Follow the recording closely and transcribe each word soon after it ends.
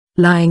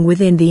lying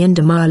within the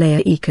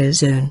Indomalaya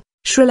ecozone.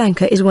 Sri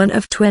Lanka is one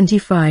of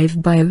 25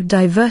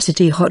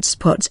 biodiversity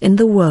hotspots in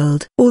the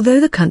world. Although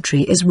the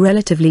country is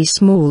relatively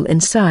small in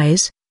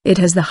size, it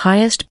has the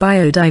highest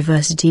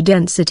biodiversity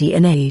density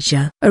in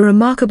Asia. A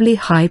remarkably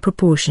high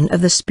proportion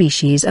of the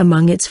species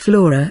among its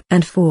flora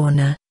and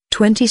fauna,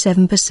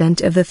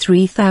 27% of the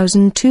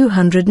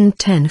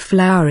 3,210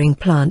 flowering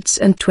plants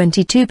and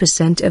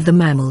 22% of the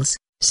mammals,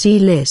 see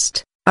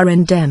list, are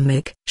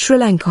endemic. Sri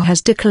Lanka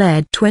has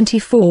declared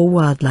 24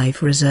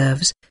 wildlife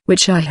reserves,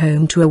 which are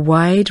home to a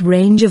wide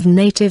range of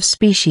native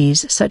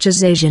species such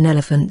as Asian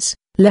elephants,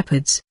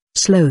 leopards,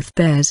 sloth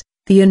bears,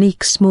 the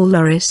unique small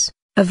loris,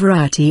 a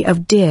variety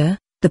of deer,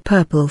 the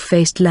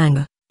purple-faced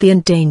langur, the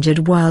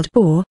endangered wild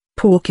boar,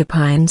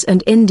 porcupines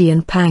and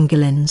Indian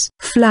pangolins.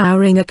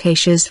 Flowering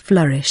acacias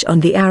flourish on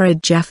the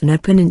arid Jaffna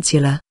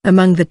Peninsula.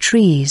 Among the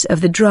trees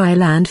of the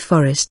dryland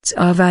forests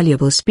are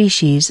valuable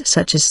species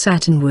such as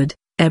satinwood,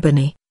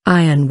 ebony,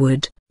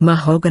 ironwood,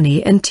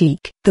 mahogany and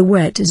teak. The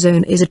wet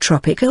zone is a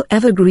tropical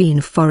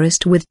evergreen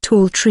forest with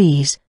tall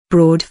trees,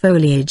 broad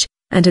foliage,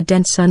 and a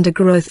dense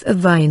undergrowth of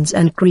vines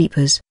and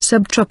creepers.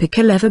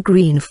 Subtropical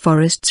evergreen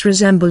forests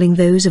resembling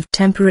those of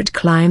temperate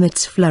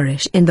climates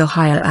flourish in the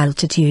higher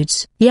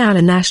altitudes.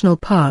 Yala National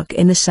Park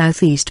in the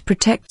southeast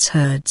protects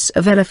herds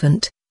of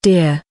elephant,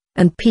 deer,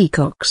 and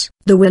peacocks.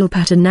 The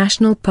Wilpata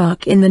National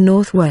Park in the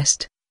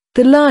northwest,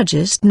 the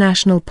largest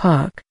national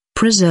park,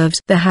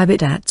 preserves the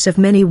habitats of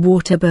many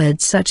water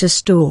birds such as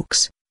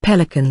storks,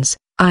 pelicans,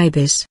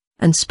 ibis,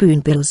 and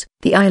spoonbills.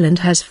 The island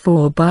has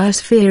 4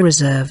 biosphere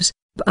reserves: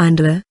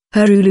 Bandla,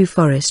 Harulu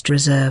Forest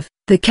Reserve,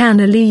 the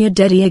Kanaliya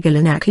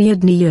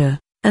Dediagalanakayadniya,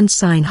 and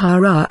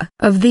Sinhara.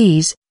 Of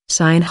these,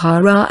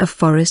 Sinhara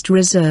Forest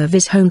Reserve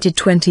is home to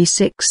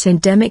 26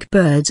 endemic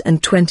birds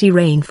and 20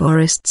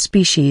 rainforest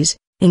species,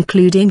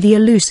 including the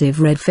elusive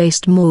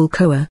red-faced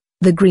malkoa,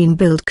 the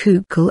green-billed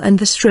kukul and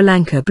the Sri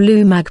Lanka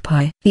blue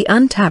magpie. The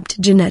untapped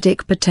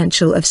genetic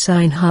potential of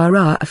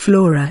Sinhara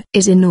flora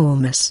is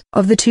enormous.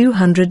 Of the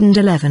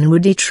 211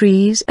 woody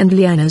trees and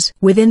lianas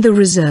within the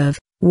reserve,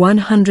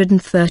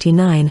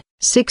 139,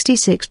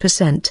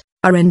 66%,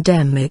 are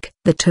endemic.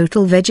 The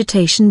total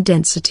vegetation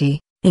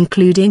density,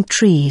 including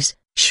trees,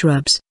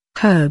 shrubs,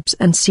 herbs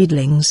and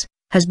seedlings,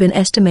 has been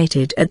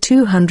estimated at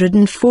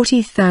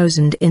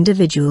 240,000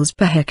 individuals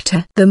per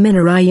hectare. The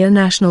Minaraya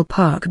National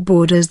Park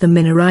borders the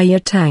Minaraya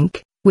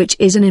Tank, which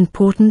is an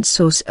important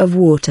source of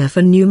water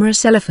for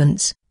numerous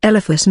elephants,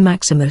 Elephas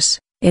maximus,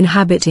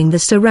 inhabiting the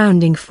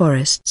surrounding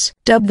forests.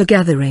 Dubbed the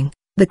Gathering,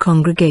 the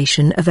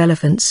congregation of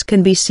elephants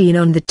can be seen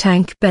on the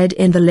tank bed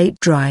in the late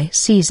dry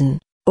season,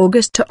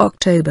 August to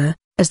October,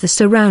 as the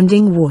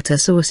surrounding water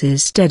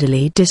sources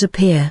steadily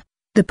disappear.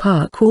 The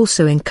park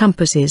also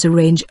encompasses a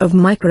range of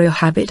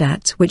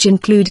microhabitats which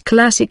include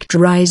classic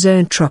dry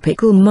zone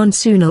tropical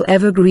monsoonal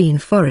evergreen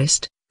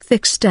forest,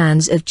 thick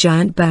stands of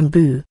giant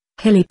bamboo,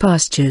 hilly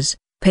pastures,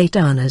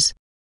 paitanas,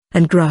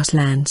 and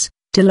grasslands.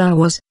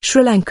 Tilawas.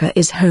 Sri Lanka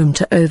is home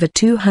to over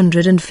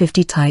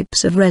 250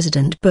 types of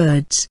resident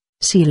birds.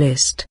 See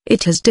list.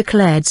 It has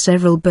declared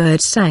several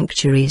bird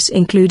sanctuaries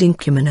including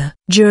Kumana.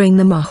 During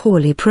the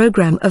Mahogany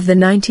program of the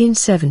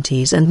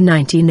 1970s and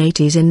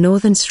 1980s in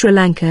northern Sri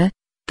Lanka,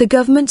 the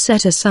government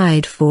set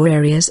aside 4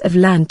 areas of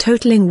land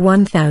totaling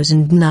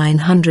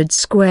 1,900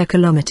 square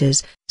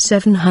kilometers,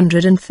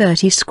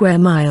 730 square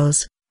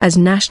miles, as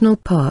national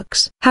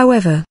parks.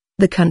 However,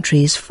 the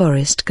country's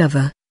forest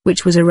cover,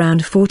 which was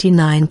around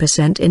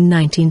 49% in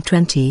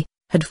 1920,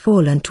 had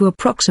fallen to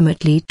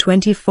approximately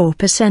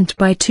 24%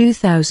 by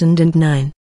 2009.